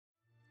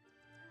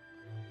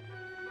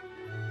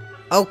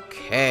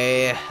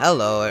Okay,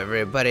 hello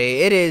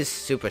everybody, it is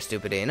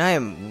Superstupidy, and I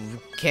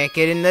can't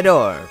get in the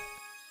door.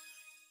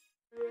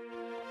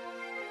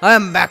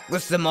 I'm back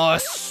with some more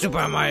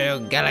Super Mario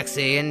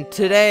Galaxy, and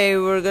today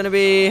we're gonna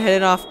be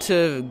heading off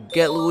to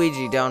get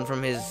Luigi down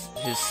from his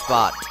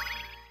spot.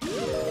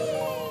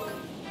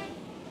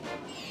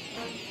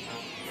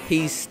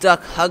 He's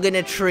stuck hugging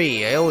a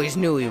tree. I always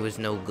knew he was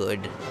no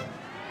good.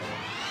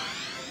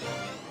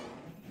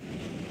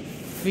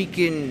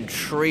 Freaking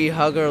tree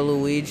hugger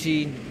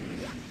Luigi.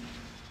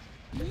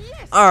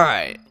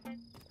 Alright.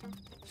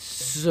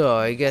 So,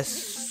 I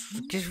guess...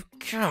 Get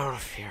out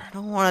of here. I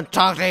don't want to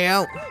talk to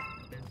you.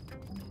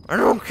 I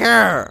don't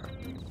care.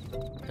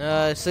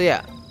 So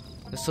yeah.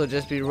 This will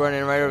just be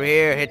running right over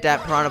here. Hit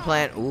that piranha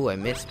plant. Ooh, I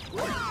missed.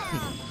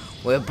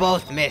 We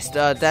both missed.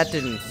 That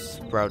didn't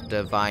sprout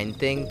the vine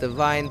thing. The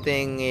vine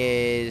thing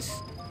is...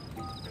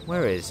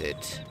 Where is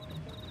it?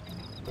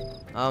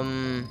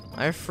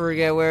 I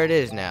forget where it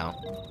is now.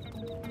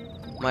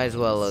 Might as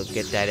well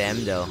get that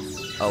M though.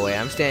 Oh wait,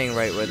 I'm standing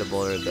right where the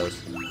boulder goes.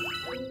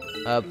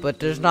 But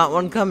there's not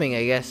one coming,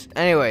 I guess.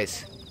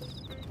 Anyways.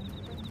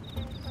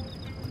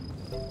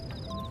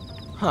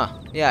 Huh.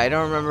 Yeah, I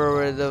don't remember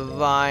where the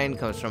vine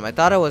comes from. I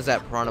thought it was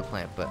that piranha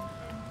plant, but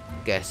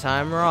guess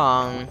I'm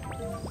wrong.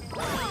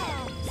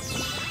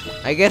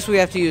 I guess we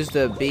have to use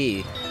the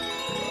bee.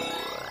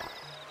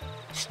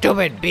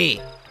 Stupid bee.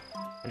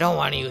 I don't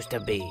want to use the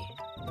bee.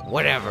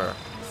 Whatever.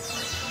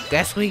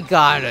 Guess we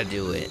gotta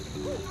do it.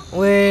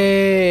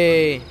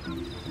 Wait.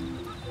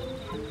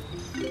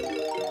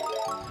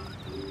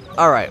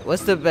 Alright,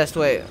 what's the best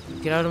way?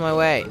 Get out of my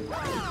way.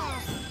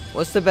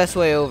 What's the best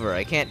way over?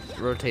 I can't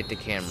rotate the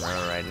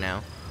camera right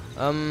now.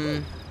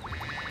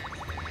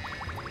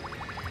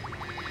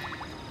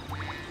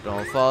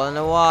 Don't fall in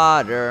the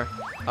water.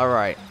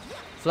 Alright.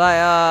 Fly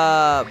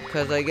up,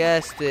 because I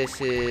guess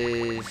this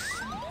is...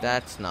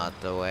 That's not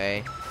the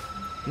way.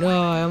 No,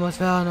 I almost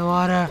fell in the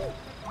water.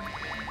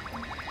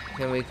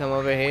 Can we come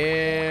over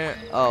here?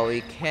 Oh,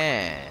 we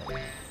can.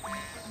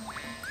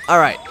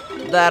 Alright,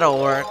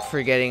 that'll work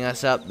for getting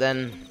us up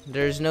then.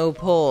 There's no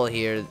pole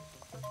here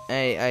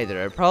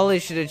either. I probably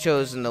should have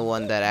chosen the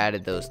one that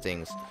added those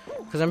things.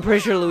 Because I'm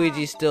pretty sure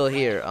Luigi's still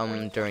here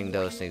during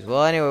those things.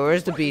 Well, anyway,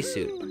 where's the bee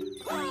suit?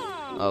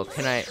 Oh,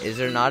 can I... Is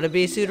there not a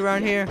bee suit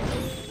around here?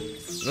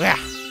 Yeah.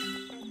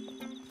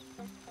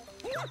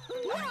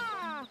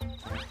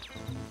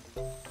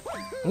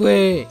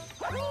 Wait.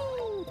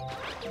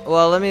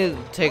 Well, let me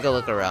take a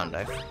look around.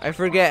 I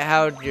forget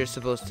how you're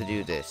supposed to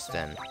do this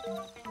then.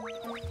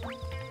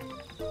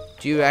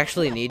 Do you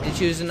actually need to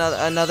choose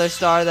another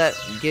star that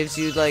gives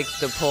you like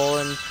the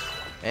pole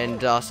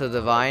and also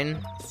the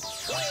vine?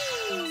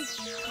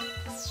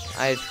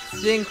 I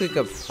think we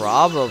could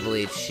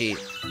probably cheat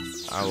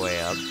our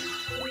way up.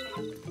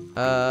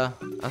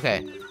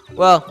 Okay.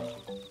 Well,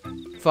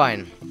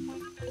 fine.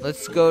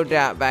 Let's go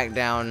back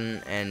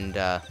down and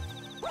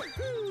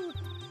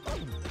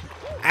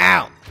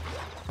ow!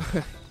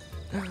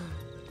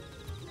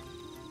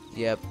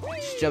 Yep.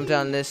 Just jump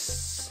down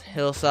this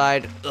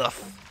hillside. Ugh.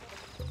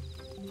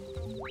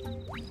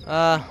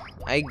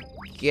 I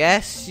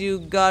guess you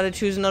gotta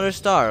choose another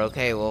star.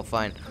 Okay, well,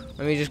 fine.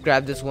 Let me just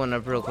grab this one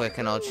up real quick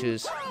and I'll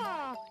choose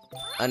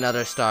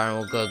another star and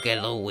we'll go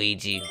get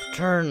Luigi.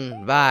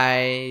 Turn,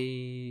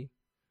 bye.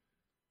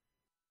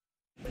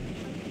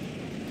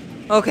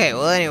 Okay,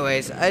 well,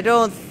 anyways, I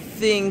don't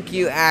think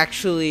you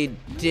actually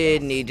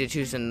did need to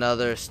choose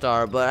another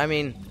star, but I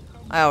mean,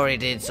 I already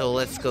did, so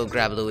let's go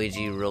grab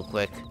Luigi real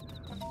quick.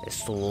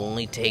 This will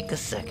only take a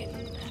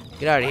second.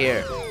 Get out of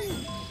here.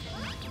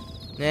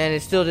 And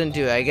it still didn't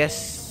do it. I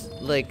guess,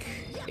 like,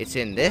 it's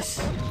in this?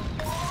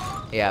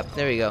 Yeah,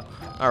 there we go.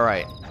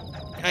 Alright.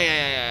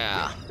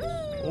 Yeah.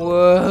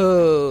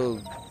 Whoa.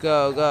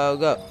 Go, go,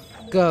 go.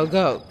 Go,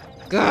 go,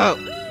 go.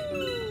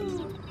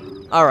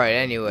 Alright,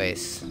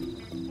 anyways.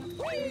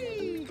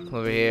 Come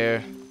over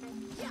here.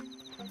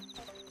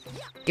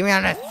 Give me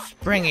on that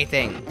springy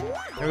thing.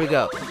 There we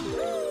go.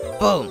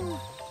 Boom.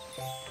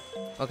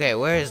 Okay,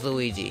 where is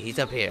Luigi? He's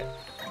up here.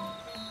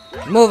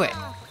 Move it.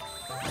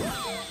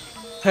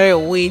 Hey,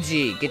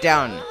 Luigi, get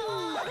down.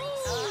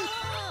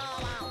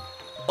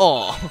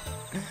 Oh,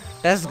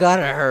 that's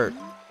gotta hurt.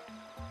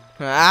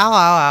 Ow, ow,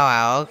 ow,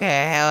 ow. Okay,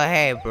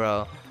 hey,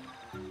 bro.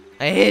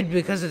 I hid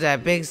because of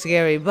that big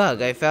scary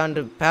bug. I found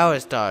a power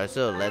star,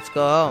 so let's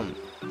go home.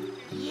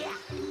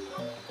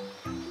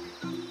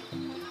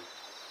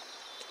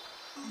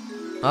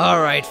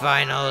 Alright,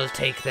 fine, I'll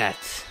take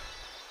that.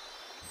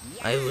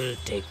 I will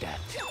take that.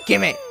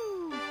 Gimme!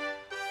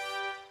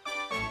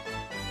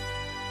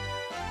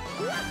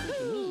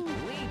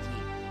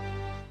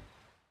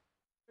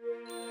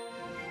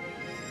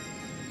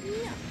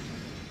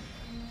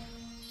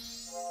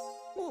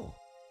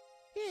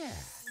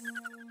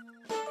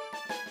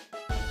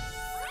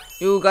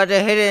 You got a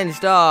hidden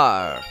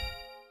star!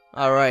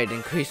 Alright,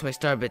 increase my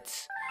star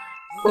bits.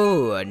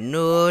 Ooh, a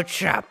new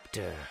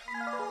chapter.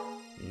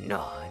 No,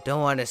 I don't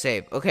want to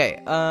save.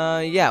 Okay,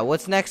 yeah,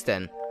 what's next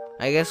then?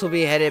 I guess we'll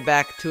be headed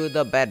back to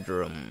the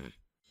bedroom.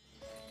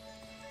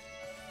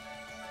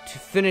 to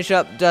finish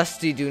up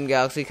Dusty Dune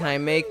Galaxy, can I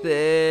make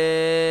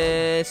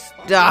this?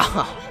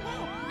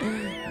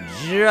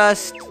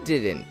 Just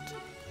didn't.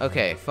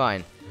 Okay,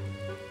 fine.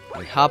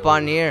 We hop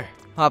on here.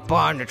 Hop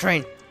on the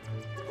train.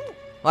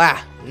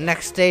 Wow,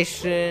 next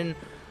station.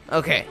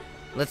 Okay,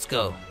 let's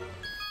go.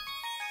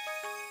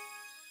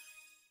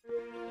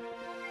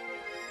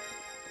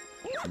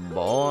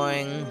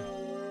 Boing.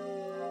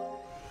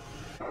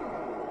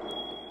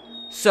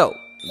 So,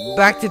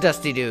 back to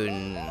Dusty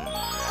Dune.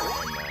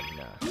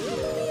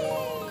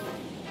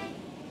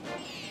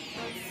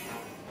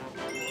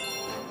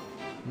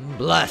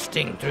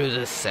 Blasting through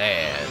the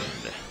sand.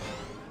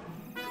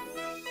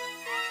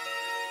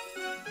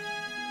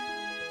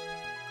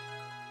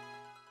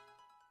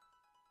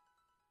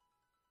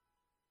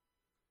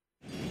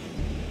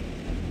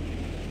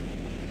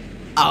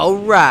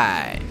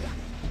 Alright.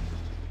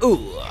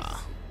 Ooh.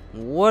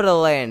 What a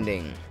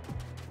landing.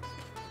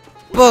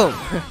 Boom!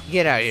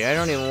 Get out of here. I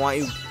don't even want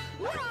you.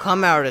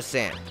 Come out of the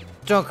sand.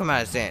 Don't come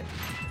out of the sand.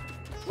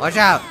 Watch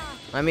out!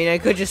 I mean, I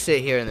could just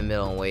sit here in the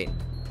middle and wait.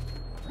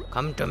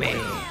 Come to me.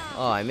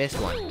 Oh, I missed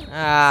one.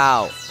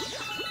 Ow.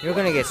 You're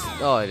gonna get...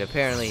 Oh,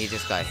 apparently he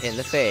just got hit in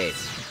the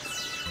face.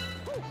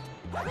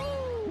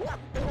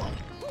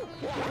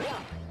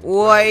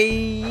 Why,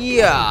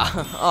 yeah.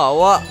 Oh,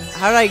 what?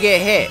 How did I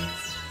get hit?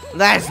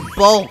 That's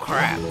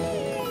bullcrap.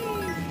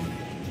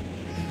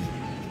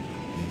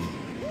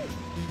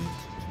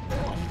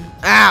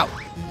 Ow!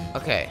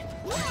 Okay.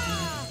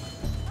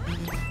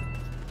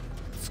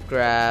 Let's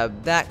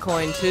grab that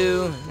coin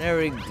too. There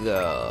we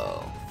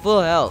go.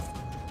 Full health.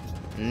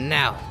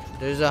 Now,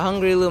 there's a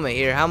hungry Luma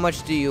here. How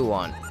much do you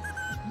want?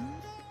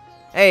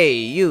 Hey,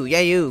 you. Yeah,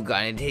 you.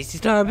 Got any tasty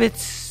star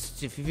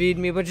bits? If you feed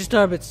me a bunch of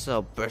star bits,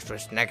 I'll burst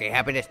with snacky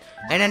happiness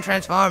and then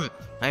transform.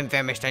 I'm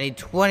famished. I need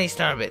 20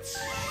 star bits.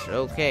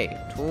 Okay,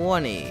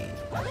 20.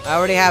 I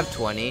already have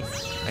 20.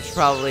 I should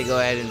probably go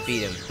ahead and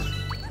feed him.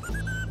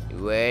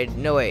 Wait,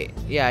 no wait.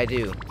 Yeah, I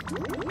do.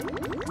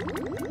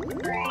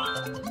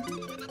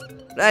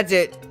 That's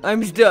it.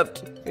 I'm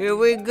stuffed. Here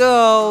we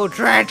go.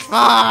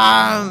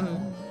 Transform!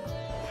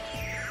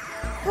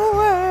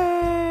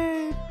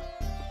 Away!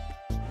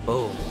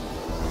 Boom.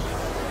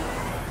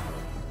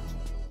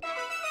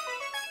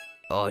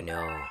 Oh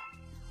no.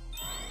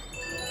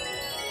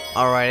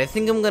 Alright, I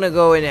think I'm gonna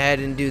go ahead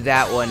and do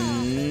that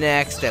one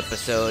next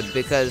episode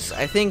because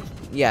I think,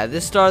 yeah,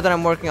 this star that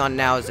I'm working on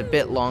now is a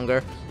bit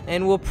longer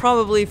and will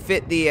probably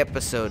fit the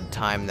episode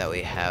time that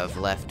we have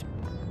left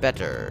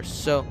better.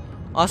 So,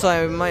 also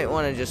I might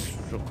want to just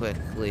real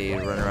quickly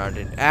run around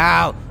and...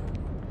 Ow!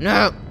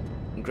 No!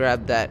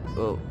 Grab that,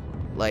 oh,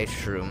 light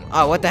shroom.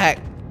 Oh, what the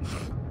heck?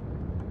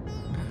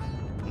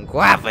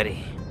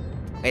 Gravity!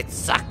 It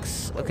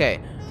sucks. Okay.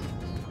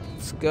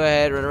 Let's go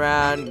ahead, run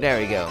around. There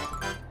we go.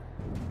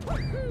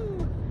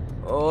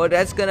 Oh,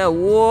 that's gonna...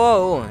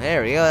 Whoa!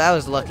 There we go. That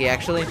was lucky,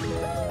 actually.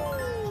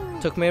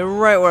 Took me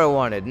right where I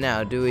wanted.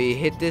 Now, do we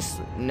hit this?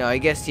 No, I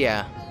guess,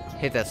 yeah.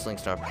 Hit that sling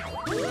star.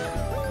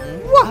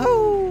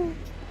 Woohoo!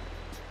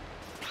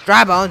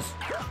 Dry bones!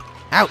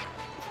 Out!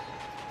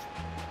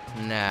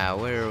 Now,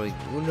 where are we?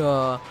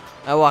 No,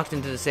 I walked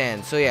into the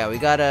sand. So, yeah, we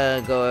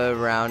gotta go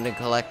around and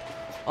collect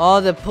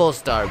all the pull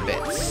star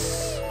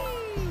bits.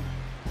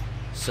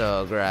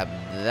 So, grab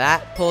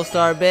that pull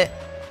star bit.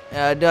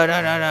 No,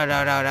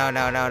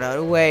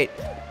 wait.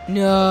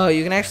 No,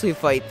 you can actually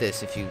fight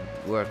this if you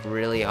work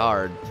really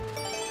hard.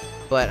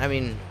 But, I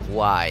mean,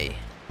 why?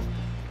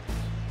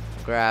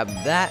 Grab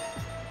that.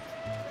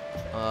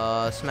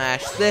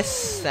 Smash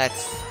this.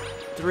 That's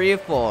 3 or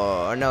 4.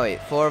 Or no,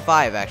 wait, 4 or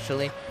 5,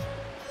 actually.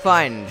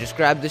 Fine, just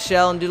grab the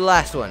shell and do the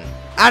last one.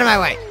 Out of my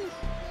way!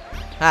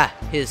 Ah,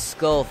 his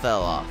skull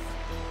fell off.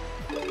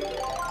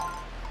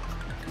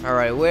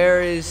 Alright,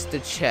 where is the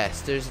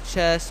chest? There's a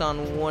chest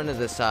on one of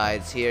the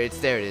sides here.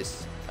 There it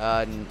is.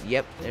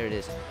 Yep, there it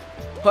is.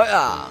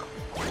 Hoya!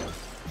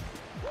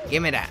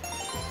 Give me that.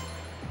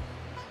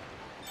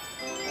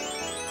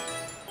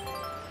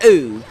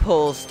 Ooh,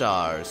 pole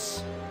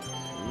stars.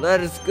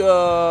 Let us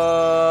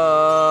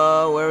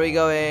go. Where are we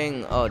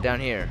going? Oh, down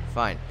here.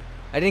 Fine.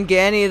 I didn't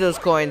get any of those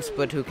coins,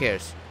 but who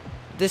cares?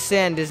 This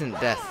sand isn't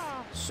death,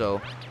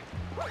 so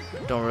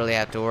don't really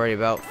have to worry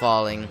about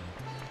falling.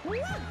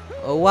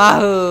 Oh,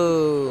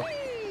 wahoo!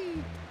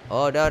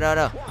 Oh,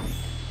 no.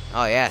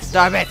 Oh, yeah,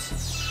 star bits!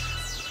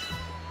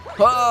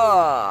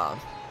 Oh!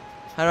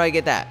 How do I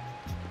get that?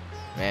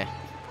 Meh.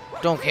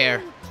 Don't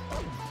care.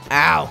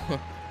 Ow!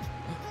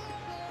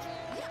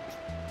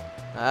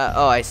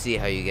 Oh, I see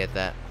how you get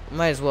that.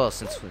 Might as well,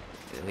 since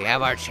we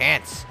have our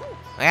chance.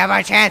 We have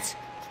our chance!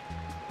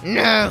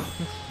 No!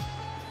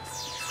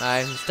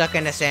 I'm stuck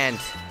in the sand.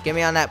 Get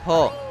me on that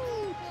pole.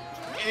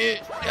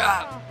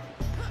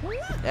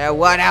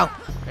 What now?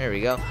 There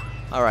we go.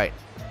 Alright.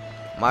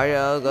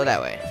 Mario, go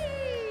that way.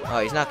 Oh,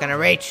 he's not gonna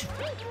reach.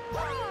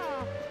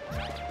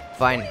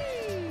 Fine.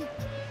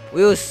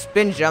 We use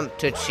spin jump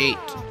to cheat.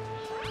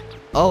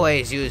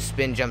 Always use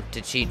spin jump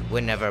to cheat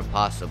whenever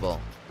possible.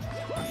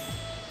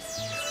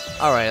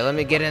 Alright, let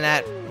me get in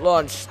that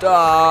launch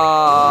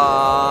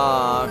star.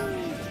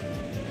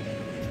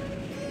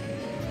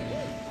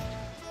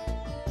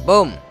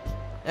 Boom.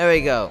 There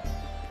we go.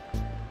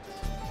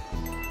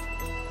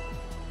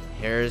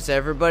 Here's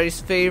everybody's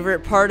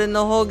favorite part in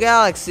the whole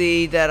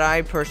galaxy that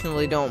I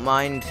personally don't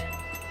mind.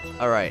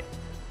 Alright.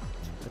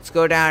 Let's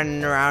go down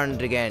and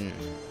around again.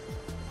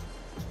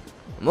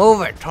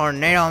 Move it,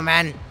 Tornado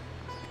Man.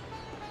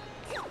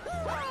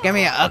 Give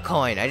me a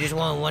coin. I just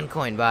want 1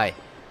 coin. Bye.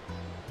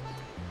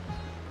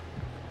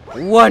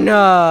 1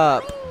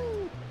 up.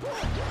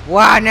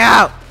 1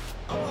 up.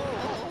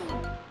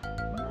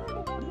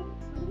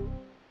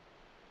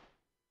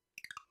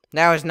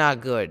 That was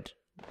not good.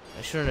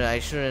 I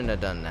shouldn't have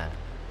done that.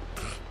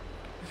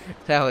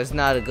 That was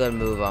not a good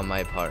move on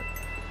my part.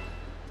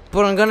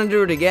 But I'm gonna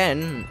do it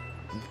again.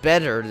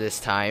 Better this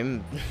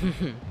time.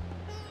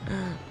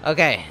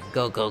 Okay,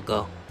 go, go,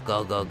 go.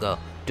 Go, go, go.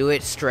 Do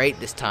it straight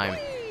this time.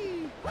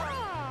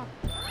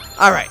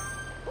 Alright.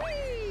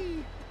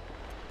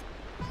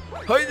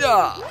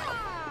 Hiya!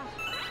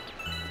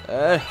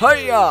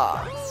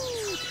 Hiya!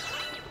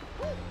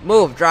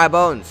 Move, dry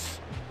bones.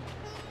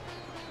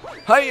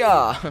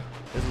 Hiya!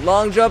 There's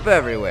long jump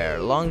everywhere.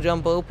 Long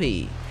jump OP.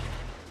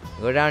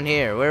 Go down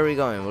here. Where are we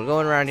going? We're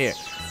going around here.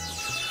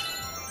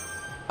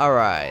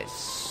 Alright.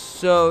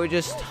 So we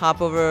just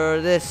hop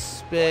over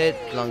this bit.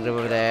 Long jump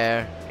over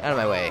there. Out of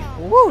my way.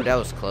 Woo, that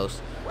was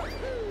close.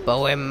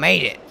 But we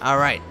made it.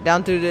 Alright.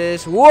 Down through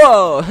this.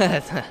 Whoa!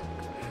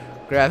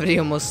 Gravity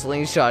almost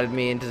slingshotted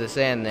me into the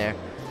sand there.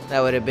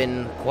 That would have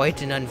been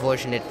quite an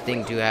unfortunate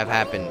thing to have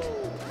happened.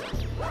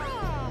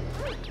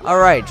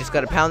 Alright. Just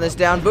gotta pound this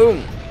down.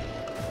 Boom.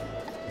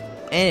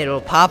 And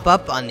it'll pop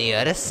up on the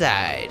other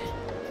side.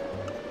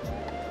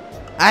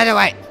 Either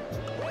way.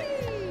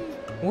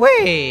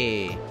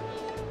 Whee!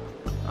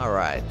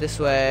 Alright, this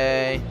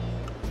way.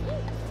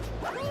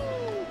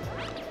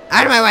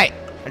 Out of my way!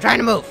 I'm trying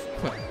to move.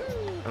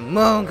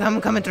 I'm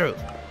coming through.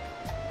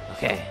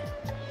 Okay.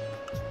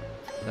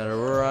 Gotta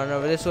run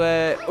over this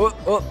way. Oh,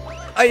 oh,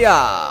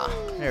 ayah!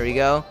 There we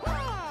go.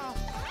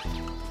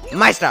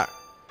 My star.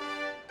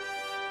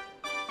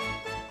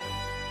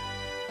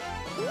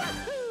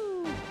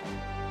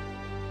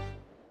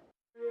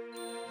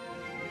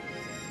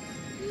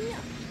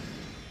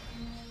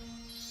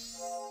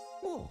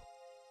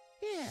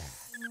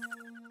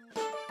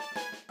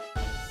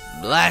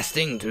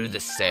 Blasting through the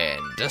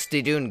sand.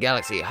 Dusty Dune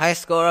Galaxy. High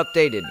score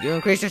updated. You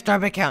increase your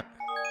starbit count.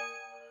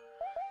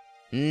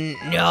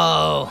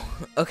 No.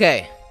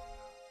 Okay.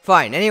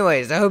 Fine.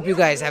 Anyways, I hope you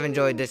guys have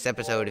enjoyed this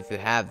episode. If you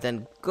have,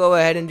 then go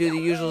ahead and do the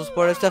usual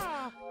supportive stuff.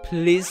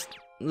 Please,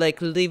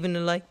 like leaving a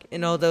like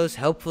and all those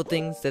helpful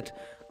things that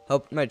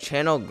help my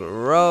channel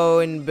grow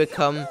and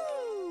become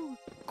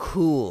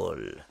cool.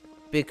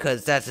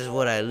 Because that is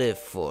what I live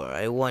for.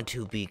 I want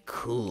to be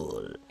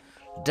cool.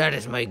 That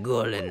is my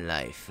goal in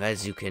life,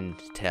 as you can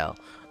tell.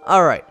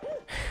 Alright,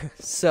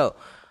 so,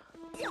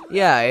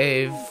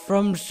 yeah,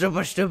 from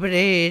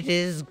Superstupidy, it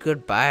is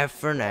goodbye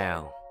for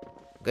now.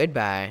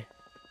 Goodbye.